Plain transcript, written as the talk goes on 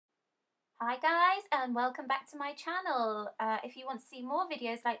Hi guys, and welcome back to my channel. If you want to see more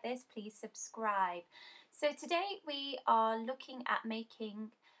videos like this, please subscribe. So today we are looking at making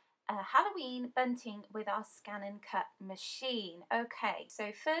a Halloween bunting with our scan and cut machine. Okay,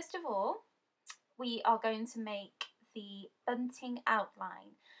 so first of all we are going to make the bunting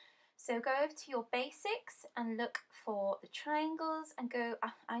outline. So go over to your basics and look for the triangles and go,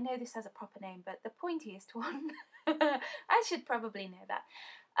 I know this has a proper name, but the pointiest one, I should probably know that.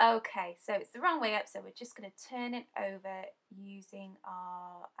 Okay, so it's the wrong way up, so we're just going to turn it over using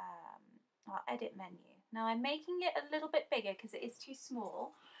our edit menu. Now I'm making it a little bit bigger because it is too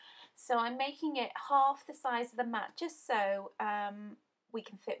small. So I'm making it half the size of the mat just so we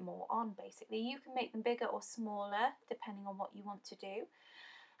can fit more on basically. You can make them bigger or smaller depending on what you want to do.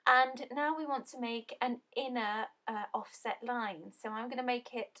 And now we want to make an inner offset line. So I'm going to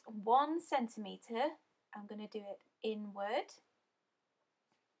make it 1 centimetre. I'm going to do it inward.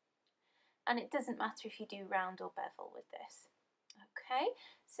 And it doesn't matter if you do round or bevel with this. Okay,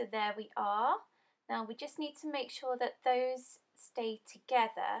 so there we are. Now we just need to make sure that those stay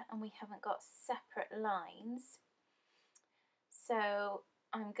together and we haven't got separate lines. So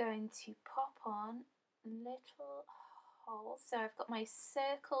I'm going to pop on little holes. So I've got my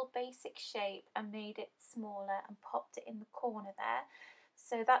circle basic shape and made it smaller and popped it in the corner there.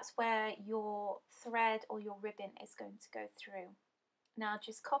 So that's where your thread or your ribbon is going to go through. Now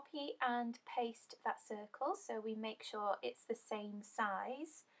just copy and paste that circle so we make sure it's the same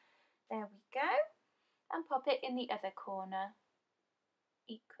size. There we go. And pop it in the other corner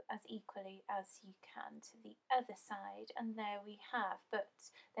as equally as you can to the other side. And there we have, but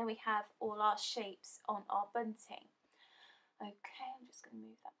then we have all our shapes on our bunting. Okay, I'm just going to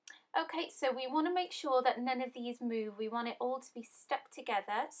move that. Okay, so we want to make sure that none of these move. We want it all to be stuck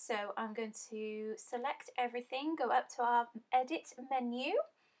together. So I'm going to select everything, go up to our edit menu.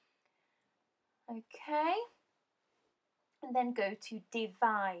 Okay, and then go to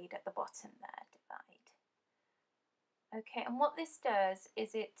divide at the bottom there, divide. Okay, and what this does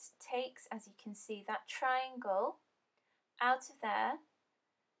is it takes, as you can see, that triangle out of there.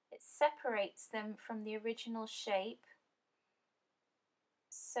 It separates them from the original shape.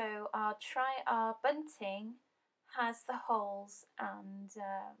 So our bunting has the holes and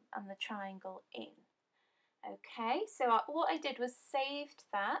the triangle in. Okay, so what I did was saved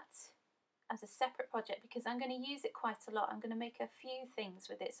that as a separate project because I'm going to use it quite a lot. I'm going to make a few things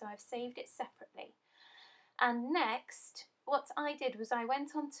with it, so I've saved it separately. And next, what I did was I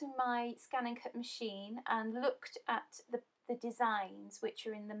went onto my scan and cut machine and looked at the designs which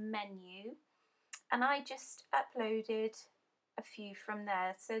are in the menu, and I just uploaded a few from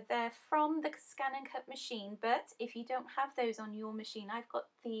there. So they're from the scan and cut machine, but if you don't have those on your machine, I've got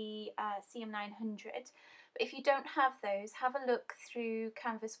the CM900, but if you don't have those, have a look through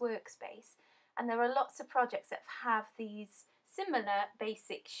Canvas Workspace, and there are lots of projects that have these similar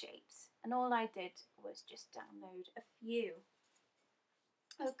basic shapes, and all I did was just download a few.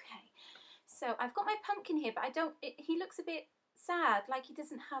 Okay, so I've got my pumpkin here, but he looks a bit sad, like he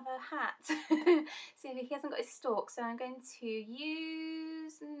doesn't have a hat. So he hasn't got his stalk, so I'm going to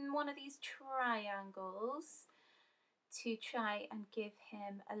use one of these triangles to try and give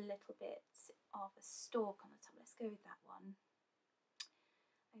him a little bit of a stalk on the top. Let's go with that one.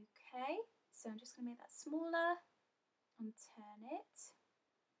 Okay, so I'm just going to make that smaller and turn it.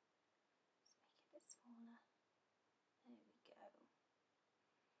 Just make it a bit smaller. There we go.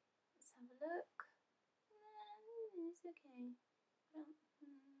 Let's have a look. It's okay.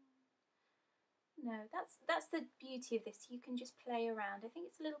 No, that's the beauty of this. You can just play around. I think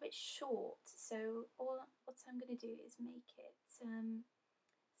it's a little bit short, so what I'm going to do is make it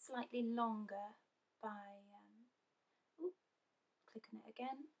slightly longer by click on it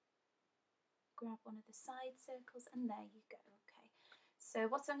again, grab one of the side circles, and there you go. Okay, so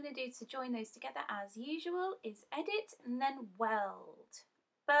what I'm going to do to join those together as usual is edit and then weld.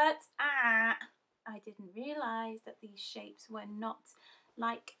 But I didn't realise that these shapes were not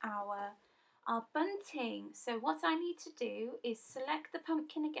like our bunting. So what I need to do is select the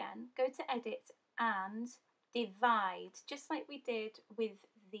pumpkin again, go to edit and divide, just like we did with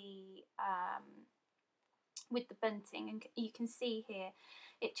the bunting. And you can see here,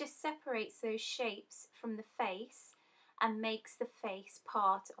 it just separates those shapes from the face and makes the face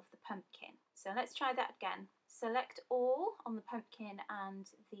part of the pumpkin. So let's try that again. Select all on the pumpkin and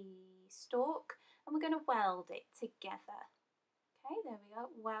the stalk, and we're going to weld it together. Okay, there we go,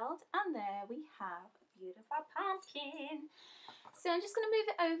 weld, and there we have a beautiful pumpkin. So I'm just going to move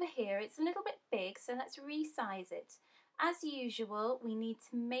it over here. It's a little bit big, so let's resize it. As usual, we need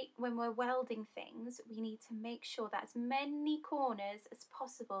to make, when we're welding things, we need to make sure that as many corners as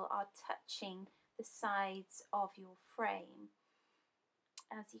possible are touching the sides of your frame.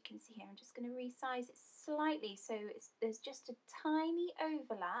 As you can see here, I'm just going to resize it slightly so there's just a tiny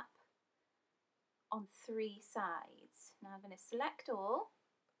overlap on 3 sides. Now I'm going to select all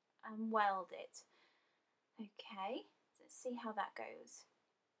and weld it. Okay, let's see how that goes.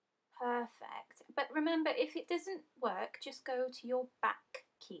 Perfect. But remember, if it doesn't work, just go to your back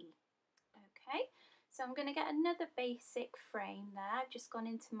key. Okay, so I'm going to get another basic frame there. I've just gone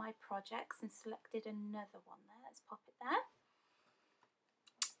into my projects and selected another one there. Let's pop it there.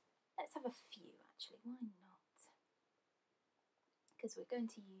 Let's have a few actually, why not? Because we're going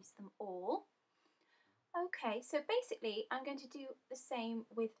to use them all. Okay, so basically I'm going to do the same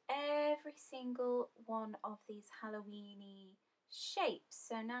with every single one of these Halloween-y shapes.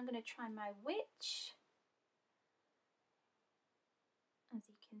 So now I'm going to try my witch. As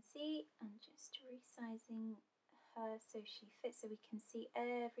you can see, I'm just resizing her so she fits, so we can see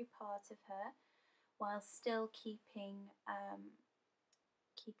every part of her while still keeping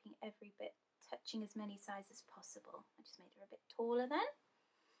keeping every bit, touching as many sides as possible. I just made her a bit taller then.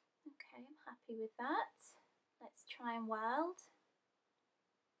 Okay, I'm happy with that. Let's try and weld.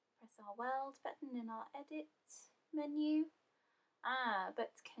 Press our weld button in our edit menu. But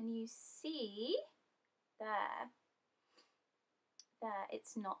can you see there? There,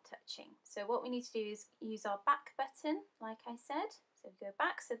 it's not touching. So what we need to do is use our back button, like I said. So we go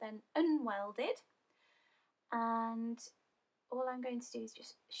back, so then unwelded. And all I'm going to do is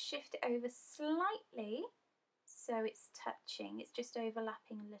just shift it over slightly so it's touching. It's just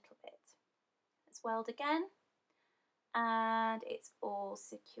overlapping a little bit. Let's weld again. And it's all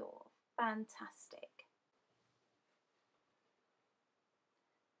secure. Fantastic.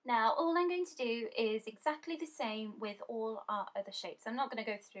 Now all I'm going to do is exactly the same with all our other shapes. I'm not going to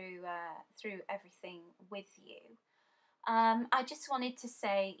go through everything with you. I just wanted to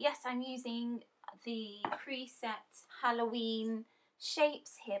say, yes, I'm using the preset Halloween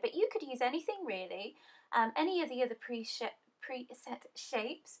shapes here, but you could use anything really. Any of the other preset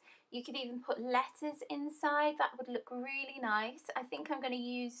shapes. You could even put letters inside. That would look really nice. I think I'm going to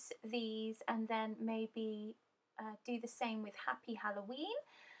use these and then maybe do the same with Happy Halloween.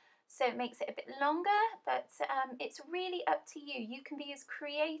 So it makes it a bit longer, but it's really up to you. You can be as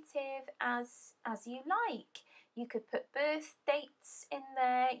creative as you like. You could put birth dates in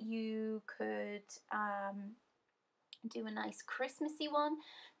there. You could do a nice Christmassy one.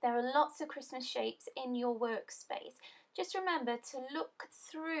 There are lots of Christmas shapes in your workspace. Just remember to look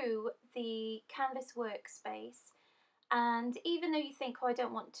through the Canvas workspace, and even though you think, oh, I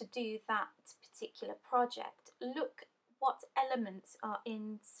don't want to do that particular project, look what elements are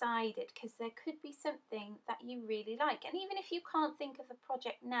inside it, because there could be something that you really like. And even if you can't think of a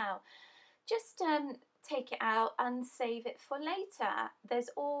project now, just take it out and save it for later. There's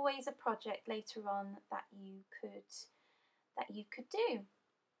always a project later on that you could do.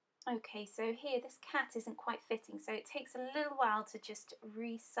 Okay, so here this cat isn't quite fitting, so it takes a little while to just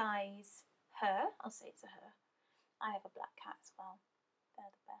resize her. I'll say it's a her. I have a black cat as well. They're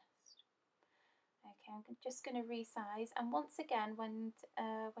the best. Okay, I'm just going to resize, and once again, when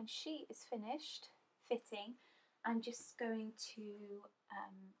she is finished fitting, I'm just going to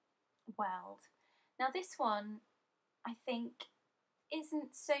weld. Now this one, I think,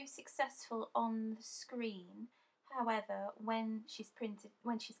 isn't so successful on the screen. However, when she's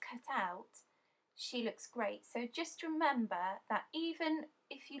cut out, she looks great. So just remember that even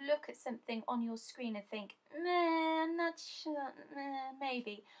if you look at something on your screen and think, meh, I'm not sure,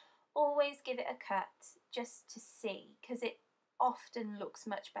 maybe, always give it a cut just to see, because it often looks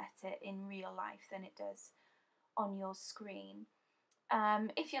much better in real life than it does on your screen.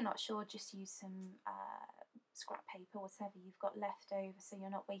 If you're not sure, just use some scrap paper, whatever you've got left over, so you're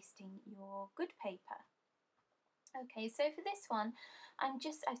not wasting your good paper. Okay, so for this one, I've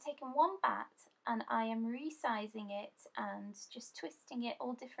taken one bat and I am resizing it and just twisting it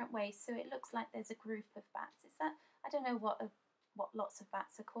all different ways so it looks like there's a group of bats. Is that, I don't know what lots of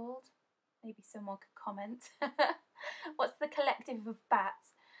bats are called. Maybe someone could comment. What's the collective of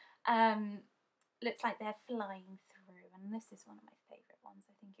bats? Looks like they're flying through, and this is one of my favourite ones.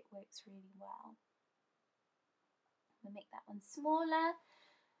 I think it works really well. I'm going to make that one smaller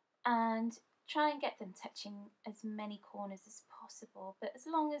and try and get them touching as many corners as possible, but as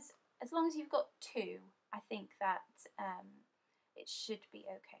long as you've got 2, I think that it should be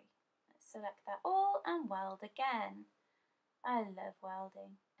okay. Let's select that all and weld again. I love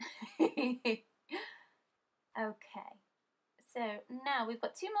welding. Okay, So now we've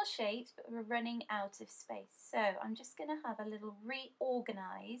got 2 more shapes, but we're running out of space. So I'm just going to have a little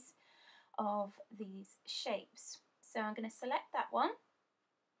reorganize of these shapes. So I'm going to select that one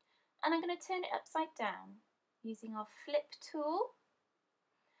and I'm going to turn it upside down using our flip tool.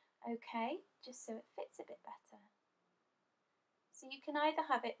 Okay, just so it fits a bit better. So you can either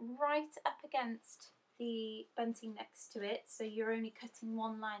have it right up against the bunting next to it, so you're only cutting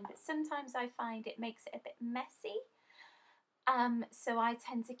one line, but sometimes I find it makes it a bit messy. So I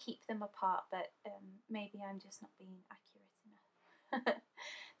tend to keep them apart, but maybe I'm just not being accurate enough.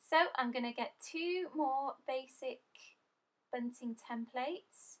 So I'm going to get 2 more basic bunting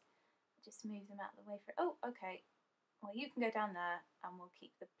templates. Just move them out of the way for. Oh, okay. Well, you can go down there and we'll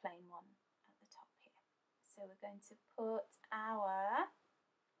keep the plain one at the top here. So we're going to put our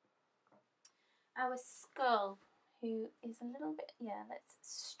skull, who is a little bit, yeah, let's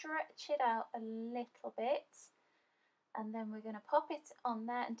stretch it out a little bit. And then we're going to pop it on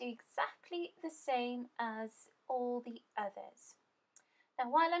there and do exactly the same as all the others. Now,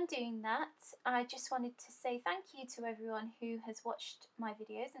 while I'm doing that, I just wanted to say thank you to everyone who has watched my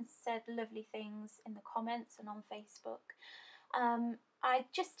videos and said lovely things in the comments and on Facebook. I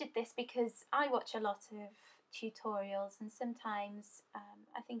just did this because I watch a lot of tutorials, and sometimes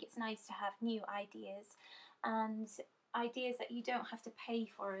I think it's nice to have new ideas and ideas that you don't have to pay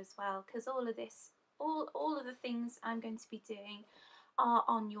for as well, because all of this, all of the things I'm going to be doing are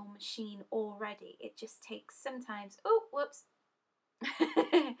on your machine already. It just takes sometimes, oh, whoops,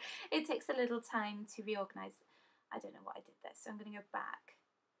 it takes a little time to reorganize. I don't know what I did there, so I'm going to go back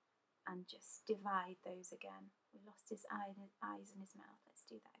and just divide those again. We lost his eyes and his mouth. Let's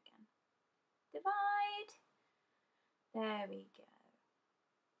do that again. Divide. There we go.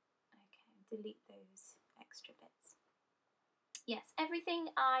 Okay, delete those extra bits. Yes, everything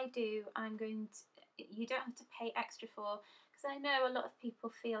I do, you don't have to pay extra for, because I know a lot of people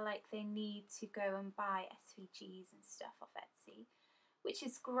feel like they need to go and buy SVGs and stuff off Etsy, which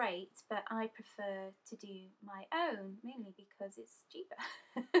is great, but I prefer to do my own, mainly because it's cheaper.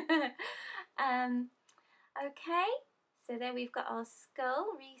 Okay, so there we've got our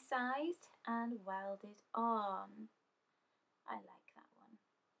skull resized and welded on. I like that one.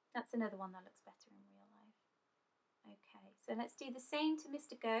 That's another one that looks better in real life. Okay, so let's do the same to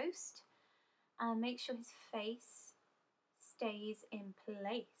Mr. Ghost and make sure his face stays in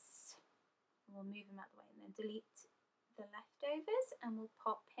place. We'll move him out of the way and then delete the leftovers, and we'll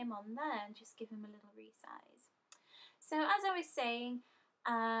pop him on there and just give him a little resize. So as I was saying,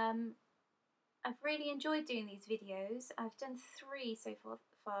 I've really enjoyed doing these videos. I've done 3 so far.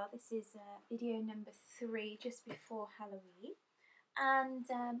 This is video number 3, just before Halloween. And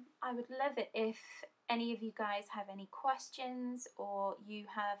I would love it if any of you guys have any questions, or you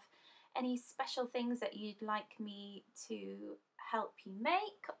have any special things that you'd like me to help you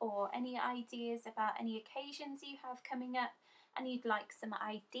make, or any ideas about any occasions you have coming up and you'd like some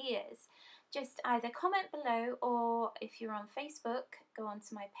ideas. Just either comment below, or if you're on Facebook, go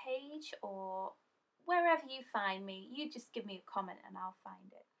onto my page, or wherever you find me, you just give me a comment and I'll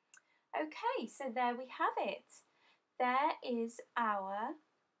find it. Okay, so there we have it. There is our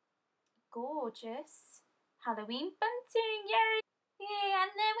gorgeous Halloween bunting, yay! Yeah,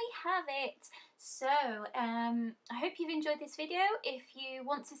 and there we have it. So, I hope you've enjoyed this video. If you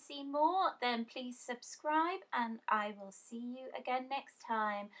want to see more, then please subscribe, and I will see you again next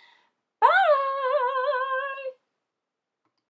time.